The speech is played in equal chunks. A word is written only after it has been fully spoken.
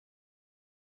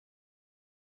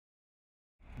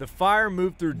The fire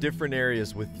moved through different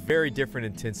areas with very different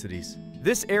intensities.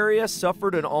 This area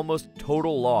suffered an almost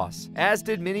total loss, as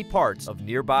did many parts of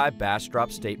nearby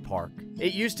Bastrop State Park.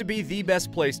 It used to be the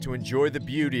best place to enjoy the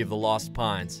beauty of the Lost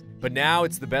Pines, but now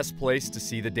it's the best place to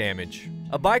see the damage.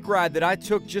 A bike ride that I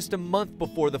took just a month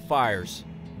before the fires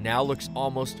now looks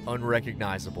almost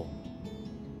unrecognizable.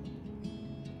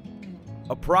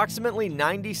 Approximately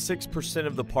 96%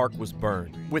 of the park was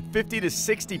burned, with 50 to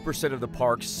 60% of the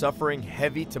park suffering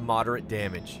heavy to moderate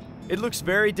damage. It looks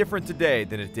very different today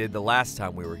than it did the last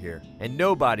time we were here, and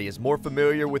nobody is more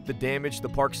familiar with the damage the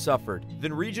park suffered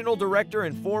than Regional Director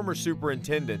and former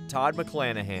Superintendent Todd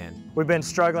McClanahan. We've been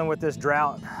struggling with this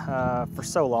drought for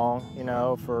so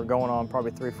long, for going on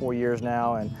probably 3-4 years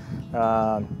now, and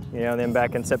then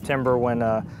back in September when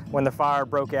the fire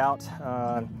broke out,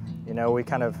 we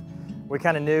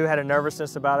kind of knew, had a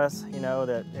nervousness about us,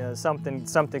 that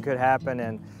something could happen,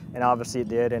 and obviously it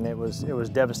did, and it was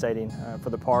devastating for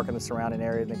the park and the surrounding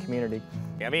area and the community.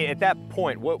 I mean, at that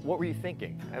point, what were you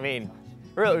thinking? I mean,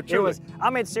 really, truly.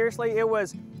 Seriously, it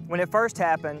was, when it first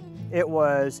happened, it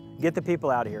was get the people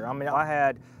out of here. I mean, I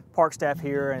had park staff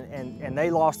here, and they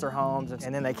lost their homes,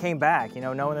 and then they came back,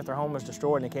 knowing that their home was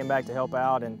destroyed, and they came back to help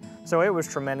out, and so it was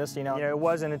tremendous. It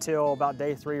wasn't until about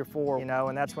day 3 or 4,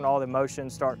 and that's when all the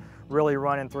emotions start really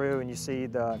running through, and you see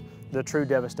the true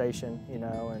devastation,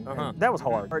 and that was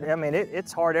hard. I mean,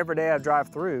 it's hard every day I drive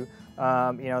through.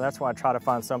 That's why I try to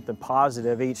find something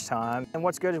positive each time. And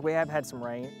what's good is we have had some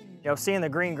rain. Seeing the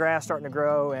green grass starting to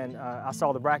grow, and I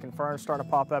saw the bracken ferns starting to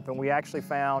pop up, and we actually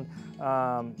found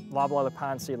loblolly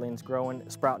pine seedlings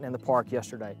sprouting in the park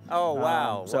yesterday. Oh,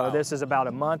 wow. So this is about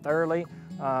a month early,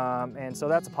 and so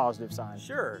that's a positive sign.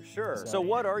 Sure. So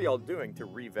what are y'all doing to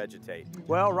revegetate?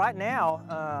 Well, right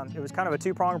now, it was kind of a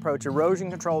two-pronged approach.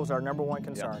 Erosion control is our #1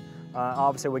 concern. Yep.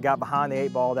 Obviously, we got behind the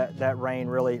 8 ball. That rain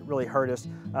really hurt us.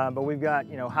 But we've got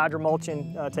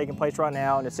hydromulching taking place right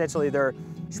now, and essentially they're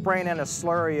spraying in a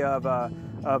slurry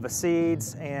of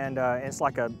seeds, and it's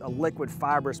like a liquid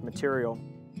fibrous material.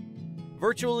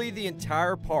 Virtually the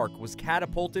entire park was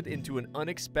catapulted into an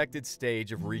unexpected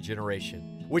stage of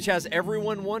regeneration, which has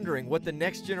everyone wondering what the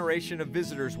next generation of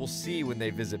visitors will see when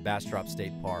they visit Bastrop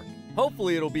State Park.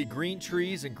 Hopefully it'll be green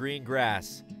trees and green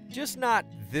grass, just not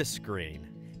this green.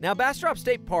 Now, Bastrop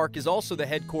State Park is also the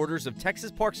headquarters of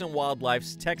Texas Parks and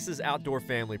Wildlife's Texas Outdoor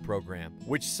Family Program,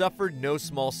 which suffered no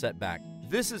small setback.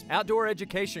 This is Outdoor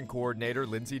Education Coordinator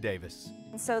Lindsay Davis.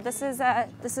 So this is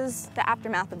the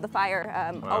aftermath of the fire.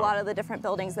 Wow. A lot of the different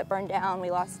buildings that burned down, we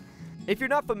lost. If you're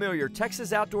not familiar,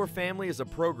 Texas Outdoor Family is a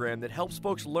program that helps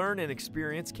folks learn and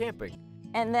experience camping.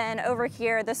 And then over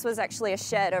here, this was actually a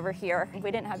shed over here.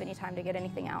 We didn't have any time to get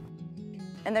anything out.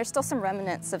 And there's still some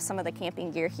remnants of some of the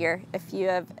camping gear here, if you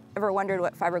have ever wondered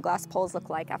what fiberglass poles look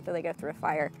like after they go through a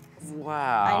fire.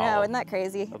 Wow. I know, isn't that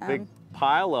crazy? A big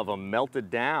pile of them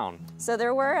melted down. So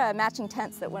there were matching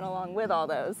tents that went along with all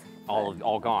those.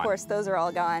 All gone. Of course, those are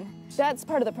all gone. That's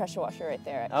part of the pressure washer right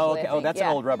there, actually. Oh, okay. Oh, that's an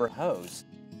old rubber hose.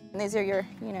 And these are your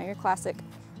classic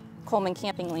Coleman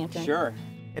camping lantern. Sure.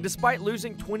 And despite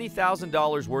losing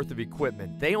 $20,000 worth of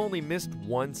equipment, they only missed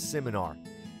one seminar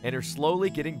and are slowly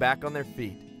getting back on their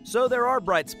feet. So there are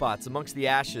bright spots amongst the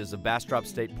ashes of Bastrop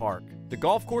State Park. The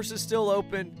golf course is still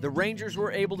open, the Rangers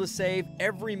were able to save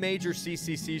every major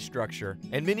CCC structure,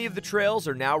 and many of the trails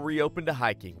are now reopened to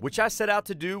hiking, which I set out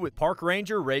to do with Park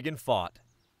Ranger Reagan Fott.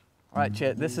 All right,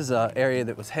 Chet, this is an area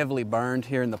that was heavily burned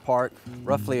here in the park.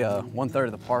 Roughly 1/3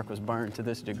 of the park was burned to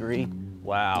this degree.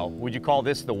 Wow. Would you call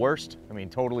this the worst? I mean,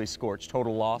 totally scorched,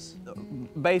 total loss?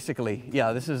 Basically,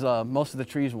 yeah, this is, most of the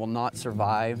trees will not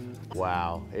survive.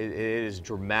 Wow. It is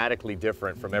dramatically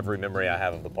different from every memory I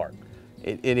have of the park.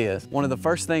 It is. One of the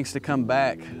first things to come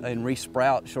back and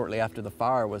re-sprout shortly after the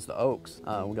fire was the oaks.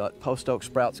 We got post oak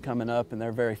sprouts coming up, and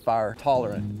they're very fire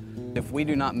tolerant. If we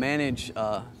do not manage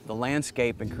the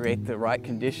landscape and create the right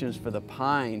conditions for the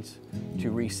pines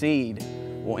to reseed,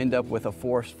 we'll end up with a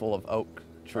forest full of oak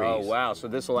trees. Oh, wow. So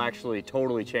this will actually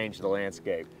totally change the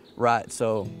landscape. Right.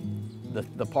 So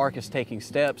the park is taking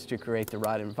steps to create the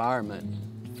right environment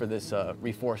for this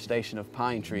reforestation of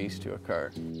pine trees to occur.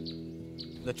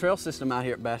 The trail system out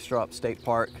here at Bastrop State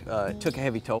Park took a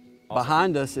heavy toll. Awesome.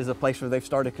 Behind us is a place where they've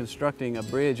started constructing a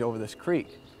bridge over this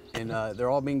creek. And they're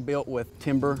all being built with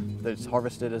timber that's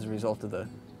harvested as a result of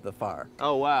the fire.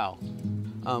 Oh, wow.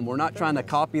 We're not trying to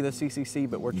copy the CCC,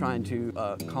 but we're trying to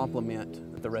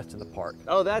complement the rest of the park.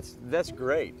 Oh, that's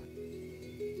great.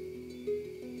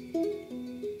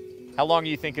 How long do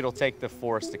you think it'll take the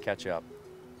forest to catch up?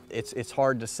 It's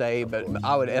hard to say, but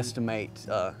I would estimate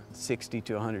 60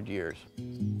 to 100 years.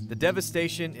 The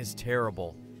devastation is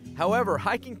terrible. However,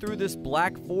 hiking through this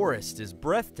black forest is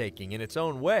breathtaking in its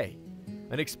own way.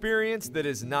 An experience that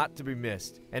is not to be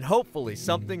missed, and hopefully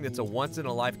something that's a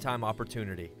once-in-a-lifetime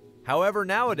opportunity. However,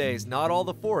 nowadays, not all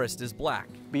the forest is black.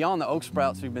 Beyond the oak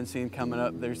sprouts we've been seeing coming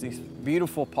up, there's these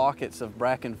beautiful pockets of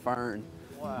bracken fern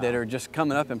that are just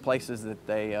coming up in places that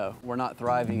they were not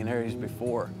thriving in areas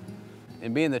before.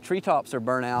 And being the treetops are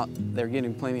burnt out, they're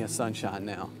getting plenty of sunshine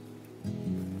now.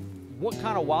 What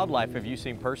kind of wildlife have you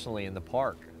seen personally in the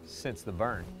park since the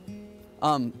burn?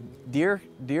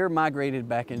 Deer migrated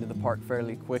back into the park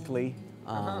fairly quickly.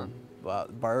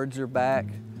 Birds are back.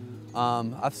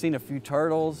 I've seen a few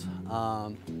turtles.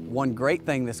 One great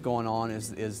thing that's going on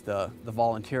is the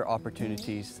volunteer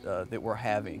opportunities that we're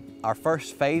having. Our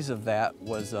first phase of that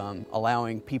was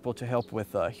allowing people to help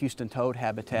with Houston toad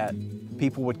habitat.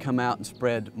 People would come out and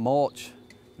spread mulch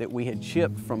that we had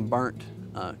chipped from burnt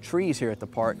trees here at the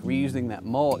park, reusing that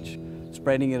mulch,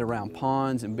 spreading it around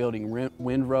ponds and building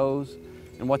windrows.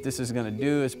 And what this is going to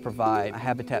do is provide a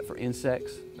habitat for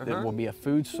insects that will be a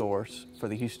food source for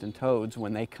the Houston toads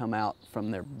when they come out from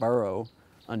their burrow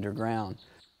underground.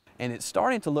 And it's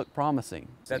starting to look promising.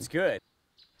 That's good.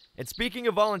 And speaking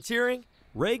of volunteering,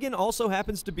 Reagan also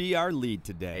happens to be our lead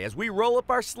today as we roll up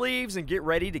our sleeves and get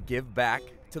ready to give back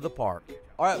to the park.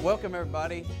 All right, welcome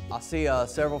everybody. I see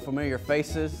several familiar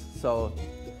faces, so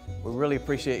we really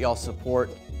appreciate y'all's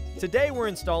support. Today we're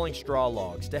installing straw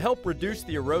logs to help reduce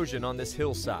the erosion on this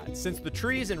hillside, since the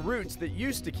trees and roots that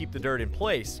used to keep the dirt in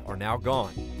place are now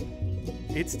gone.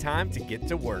 It's time to get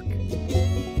to work.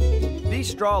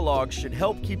 These straw logs should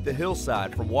help keep the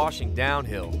hillside from washing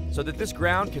downhill so that this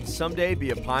ground can someday be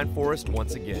a pine forest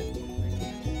once again.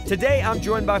 Today I'm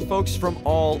joined by folks from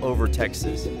all over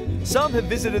Texas. Some have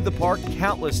visited the park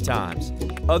countless times,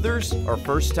 others are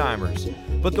first-timers.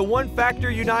 But the one factor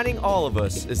uniting all of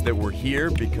us is that we're here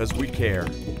because we care.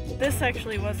 This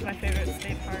actually was my favorite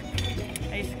state park.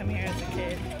 I used to come here as a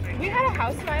kid. We had a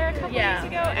house fire a couple years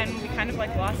ago and we kind of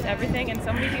like lost everything, and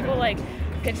so many people like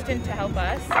pitched in to help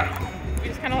us. We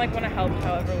just kind of like want to help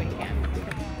however we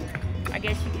can. I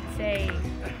guess you could say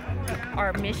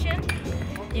our mission.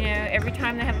 You know, every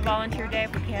time they have a volunteer day,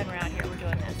 if we can, around here, we're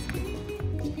doing this.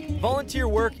 Volunteer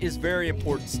work is very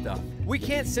important stuff. We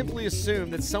can't simply assume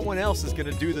that someone else is going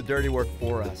to do the dirty work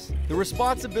for us. The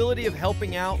responsibility of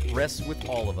helping out rests with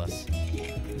all of us.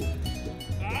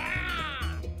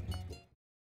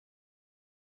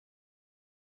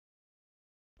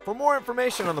 For more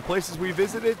information on the places we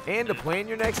visited and to plan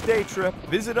your next day trip,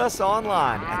 visit us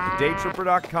online at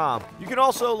daytripper.com. You can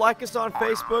also like us on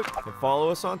Facebook and follow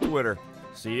us on Twitter.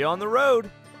 See you on the road.